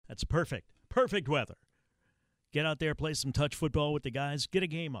It's perfect. Perfect weather. Get out there, play some touch football with the guys. Get a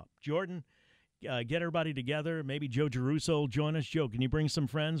game up. Jordan, get everybody together. Maybe Joe Giarrusso will join us. Joe, can you bring some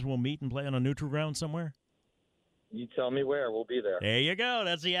friends? We'll meet and play on a neutral ground somewhere. You tell me where. We'll be there. There you go.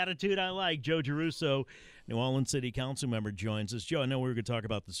 That's the attitude I like. Joe Giarrusso, New Orleans City Council member, joins us. Joe, I know we were going to talk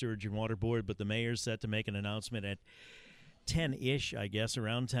about the Sewage and Water Board, but the mayor's set to make an announcement at 10-ish, I guess,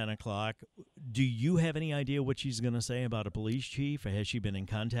 around 10 o'clock. Do you have any idea what she's going to say about a police chief? Or has she been in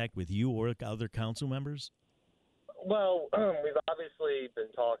contact with you or other council members? Well, we've obviously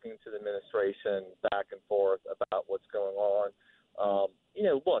been talking to the administration back and forth about what's going on.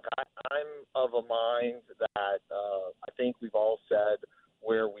 Look, I'm of a mind that I think we've all said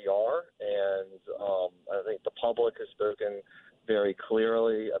where we are, and I think the public has spoken very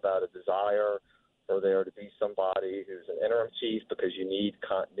clearly about a desire for there to be somebody who's an interim chief because you need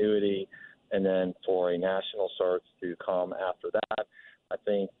continuity, and then for a national search to come after that. I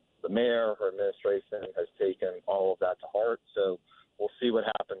think the mayor, her administration, has taken all of that to heart, so we'll see what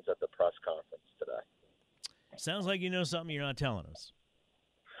happens at the press conference today. Sounds like you know something you're not telling us.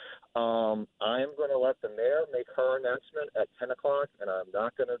 I am going to let the mayor make her announcement at 10 o'clock, and I'm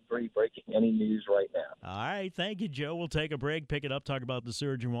not going to be breaking any news right now. All right. Thank you, Joe. We'll take a break, pick it up, talk about the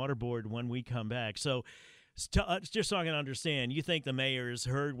Sewage and Water Board when we come back. So just so I can understand, you think the mayor has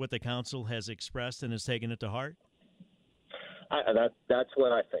heard what the council has expressed and has taken it to heart? That's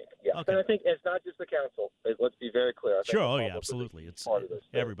what I think, yes. Okay. And I think it's not just the council. Let's be very clear. I think Sure. Oh, yeah, absolutely. It's part of this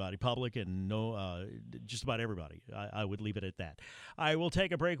everybody, public and just about everybody. I would leave it at that. I will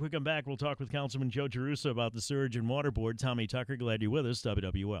take a break. We come back. We'll talk with Councilman Joe Giarrusso about the Sewage and Water Board. Tommy Tucker, glad you're with us,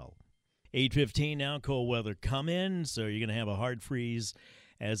 WWL. 8:15 now, cold weather coming, so you're going to have a hard freeze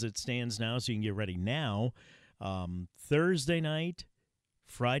as it stands now, so you can get ready now. Thursday night,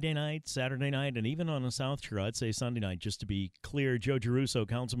 Friday night, Saturday night, and even on the South Shore, I'd say Sunday night, just to be clear. Joe Giarrusso,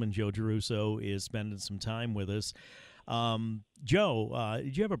 Councilman Joe Giarrusso, is spending some time with us. Joe,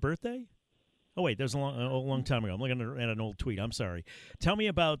 did you have a birthday? Oh, wait, that was a long time ago. I'm looking at an old tweet. I'm sorry. Tell me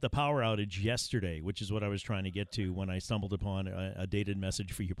about the power outage yesterday, which is what I was trying to get to when I stumbled upon a dated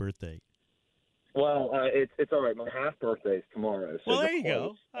message for your birthday. Well, it's all right. My half birthday is tomorrow. So well, there you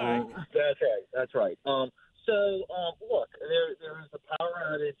go. All right. That's right. So, look, there was a power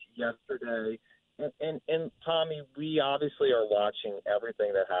outage yesterday, and Tommy, we obviously are watching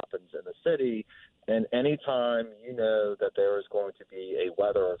everything that happens in the city, and anytime you know that there is going to be a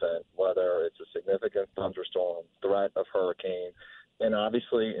weather event, whether it's a significant thunderstorm, threat of hurricane, and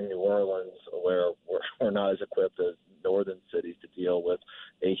obviously in New Orleans, where we're not as equipped as northern cities to deal with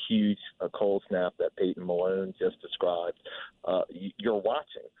a huge cold snap that Peyton Malone just described, you're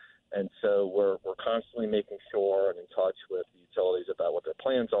watching. And so we're constantly making sure and in touch with the utilities about what their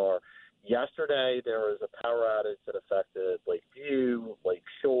plans are. Yesterday, there was a power outage that affected Lakeview, Lake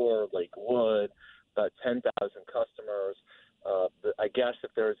Shore, Lake Wood, about 10,000 customers. I guess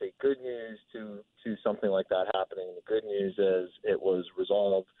if there's a good news to something like that happening, the good news is it was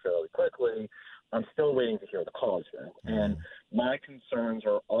resolved fairly quickly. I'm still waiting to hear the cause though. And my concerns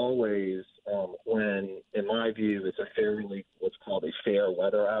are always when, in my view, it's a fairly what's called a fair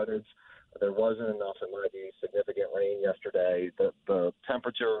weather outage. There wasn't enough, in my view, significant rain yesterday. The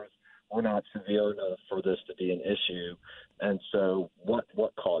temperatures were not severe enough for this to be an issue. And so what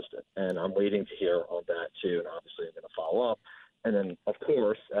caused it? And I'm waiting to hear on that too, and obviously I'm going to follow up. And then, of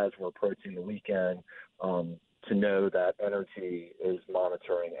course, as we're approaching the weekend, to know that energy is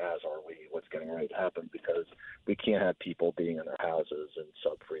monitoring, as are we, what's getting ready to happen, because we can't have people being in their houses in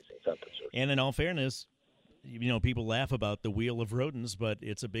sub-freezing temperatures. And in all fairness, people laugh about the wheel of rodents, but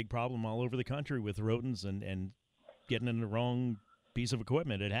it's a big problem all over the country with rodents and getting in the wrong piece of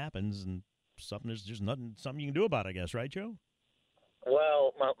equipment. It happens, and there's just something you can do about it, I guess, right, Joe?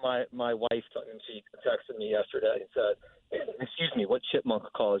 Well, my wife texted me yesterday and said, excuse me, what chipmunk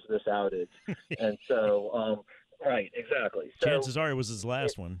caused this outage? And so, right, exactly. So, chances are it was his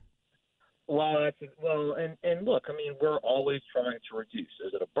last one. Well, and look, I mean, we're always trying to reduce.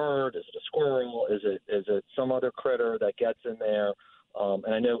 Is it a bird? Is it a squirrel? Is it some other critter that gets in there?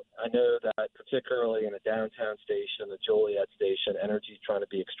 And I know that particularly in a downtown station, the Joliet station, Energy's trying to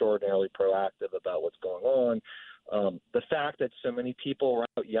be extraordinarily proactive about what's going on. The fact that so many people were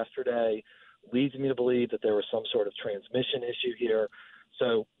out yesterday leads me to believe that there was some sort of transmission issue here.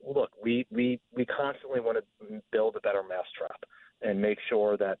 So, look, we constantly want to build a better mousetrap and make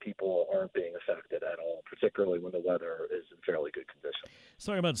sure that people aren't being affected at all, particularly when the weather is in fairly good condition. Let's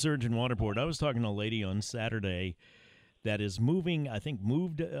talk about Sewage and Water Board. I was talking to a lady on Saturday that is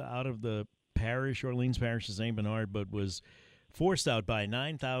moved out of the parish, Orleans Parish to St. Bernard, but was Forced out by a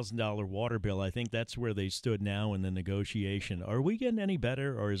 $9,000 water bill. I think that's where they stood now in the negotiation. Are we getting any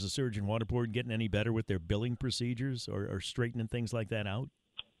better, or is the Surgeon Water Board getting any better with their billing procedures or straightening things like that out?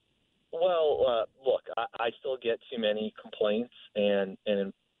 Well, look, I still get too many complaints, and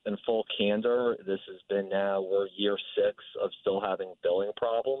in full candor, this has been now, we're year 6 of still having billing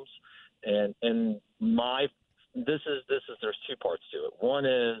problems, and there's two parts to it. One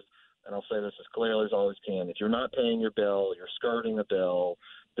is, and I'll say this as clearly as I always can, if you're not paying your bill, you're skirting the bill,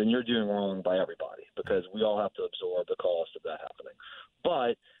 then you're doing wrong by everybody, because we all have to absorb the cost of that happening.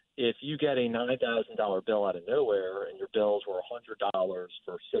 But if you get a $9,000 bill out of nowhere and your bills were $100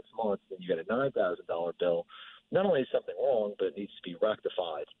 for 6 months, and you get a $9,000 bill, not only is something wrong, but it needs to be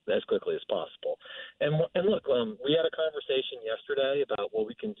rectified as quickly as possible. And look, we had a conversation yesterday about what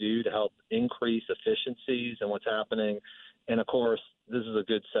we can do to help increase efficiencies and what's happening. And, of course, this is a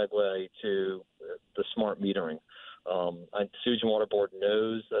good segue to the smart metering. Surgeon Water Board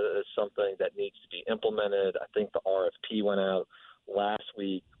knows that it's something that needs to be implemented. I think the RFP went out last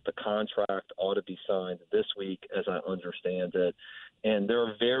week. The contract ought to be signed this week, as I understand it. And there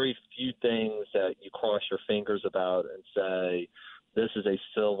are very few things that you cross your fingers about and say, this is a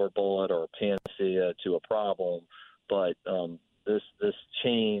silver bullet or a panacea to a problem. But this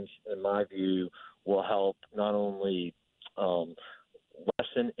change, in my view, will help not only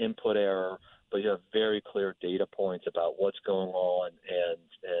lessen input error, but you have very clear data points about what's going on,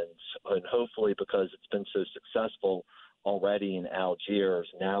 and hopefully, because it's been so successful already in Algiers,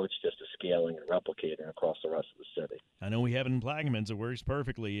 now it's just a scaling and replicating across the rest of the city. I know we have it in Plaquemines. It works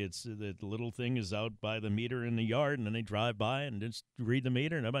perfectly. It's the little thing is out by the meter in the yard, and then they drive by and just read the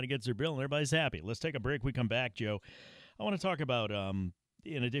meter, and everybody gets their bill, and everybody's happy. Let's take a break. We come back, Joe. I want to talk about,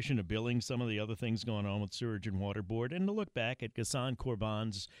 in addition to billing, some of the other things going on with Surgeon Water Board, and to look back at Ghassan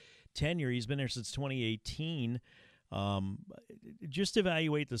Corban's tenure. He's been there since 2018. Just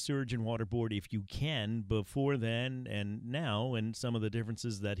evaluate the Surgeon Water Board if you can before then and now, and some of the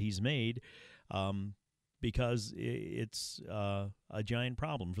differences that he's made, because it's a giant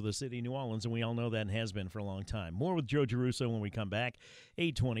problem for the city of New Orleans, and we all know that and has been for a long time. More with Joe Giarrusso when we come back.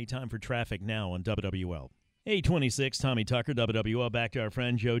 8:20, time for traffic now on WWL. 8:26, Tommy Tucker, WWL. Back to our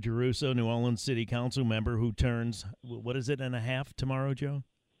friend Joe Giarrusso, New Orleans City Council member who turns, what is it, and a half tomorrow, Joe?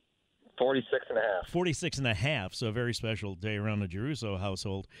 46 and a half. 46 and a half, so a very special day around the Giarrusso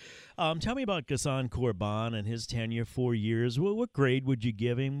household. Tell me about Ghassan Corban and his tenure, 4 years. What grade would you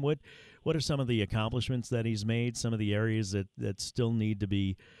give him? What are some of the accomplishments that he's made, some of the areas that still need to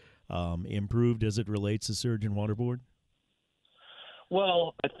be improved as it relates to Surgeon Water Board?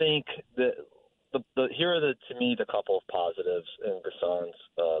 Well, I think that here are to me the couple of positives in Ghassan's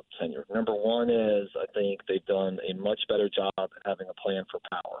tenure. Number one is I think they've done a much better job at having a plan for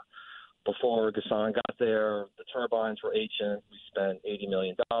power. Before Ghassan got there, the turbines were ancient. We spent $80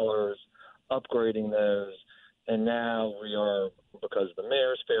 million upgrading those. And now we are, because of the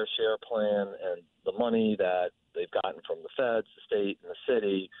mayor's fair share plan and the money that they've gotten from the feds, the state, and the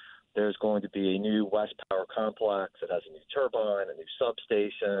city, there's going to be a new West Power complex that has a new turbine, a new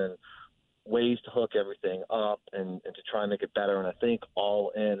substation, ways to hook everything up and to try and make it better. And I think all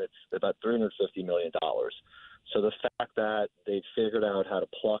in, it's about $350 million. So the fact that they've figured out how to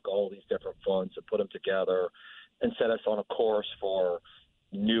pluck all these different funds and put them together and set us on a course for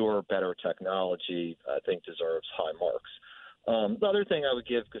newer, better technology, I think deserves high marks. The other thing I would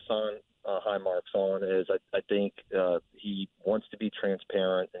give Ghassan high marks on is I think he wants to be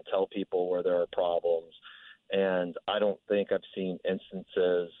transparent and tell people where there are problems. And I don't think I've seen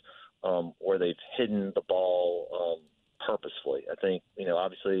instances where they've hidden the ball purposefully. I think,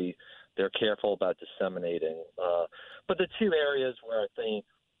 obviously they're careful about disseminating. But the two areas where I think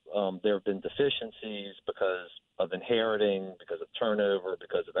there have been deficiencies because of inheriting, because of turnover,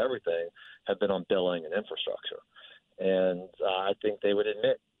 because of everything, have been on billing and infrastructure. And I think they would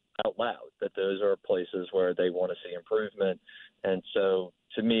admit out loud that those are places where they want to see improvement. And so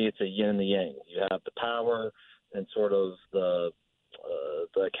to me, it's a yin and the yang. You have the power and sort of the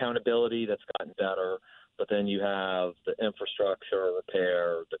accountability that's gotten better, but then you have the infrastructure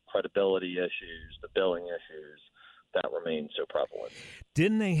repair, the credibility issues, the billing issues that remain so prevalent.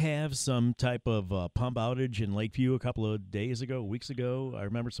 Didn't they have some type of pump outage in Lakeview a couple of weeks ago? I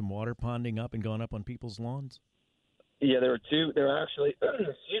remember some water ponding up and going up on people's lawns. Yeah, there were actually,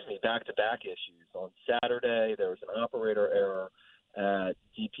 back-to-back issues. On Saturday, there was an operator error at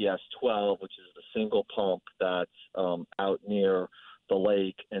DPS 12, which is the single pump that's out near the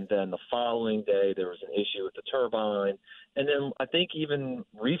lake. And then the following day, there was an issue with the turbine. And then I think even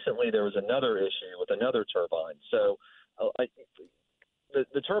recently there was another issue with another turbine. So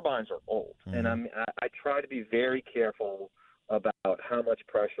the turbines are old. Mm-hmm. And I try to be very careful about how much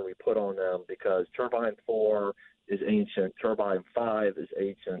pressure we put on them because turbine 4 is ancient, turbine 5 is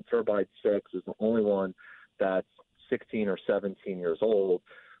ancient, turbine 6 is the only one that's 16 or 17 years old.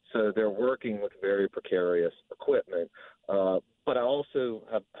 So they're working with very precarious equipment. But I also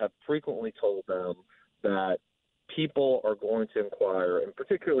have frequently told them that people are going to inquire, and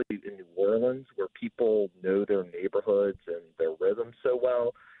particularly in New Orleans, where people know their neighborhoods and their rhythms so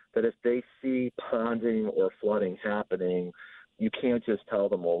well, that if they see ponding or flooding happening, you can't just tell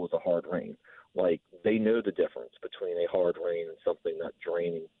them, well, it was a hard rain. Like, they know the difference between a hard rain and something not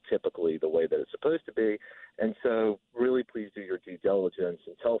draining typically the way that it's supposed to be. And so really please do your due diligence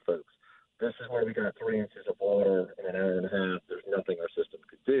and tell folks, this is where we got 3 inches of water in an hour and a half. There's nothing our system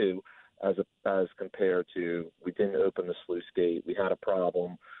could do as compared to we didn't open the sluice gate. We had a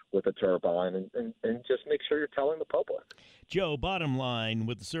problem with the turbine, and just make sure you're telling the public. Joe, bottom line,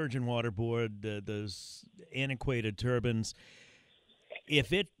 with the Surge and Water Board, those antiquated turbines,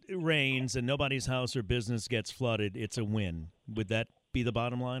 if it rains and nobody's house or business gets flooded, it's a win. Would that be the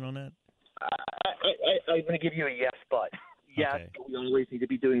bottom line on that? I'm going to give you a yes, but yes, Okay. we always need to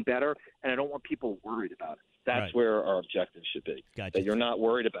be doing better, and I don't want people worried about it. That's Right. where our objective should be, Gotcha. that you're not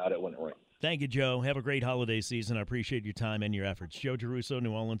worried about it when it rains. Thank you, Joe. Have a great holiday season. I appreciate your time and your efforts. Joe Giarrusso,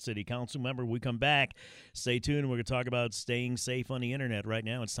 New Orleans City Council member. We come back. Stay tuned. We're going to talk about staying safe on the internet right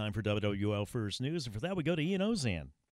now. It's time for WWL First News. And for that, we go to Ian Ozan.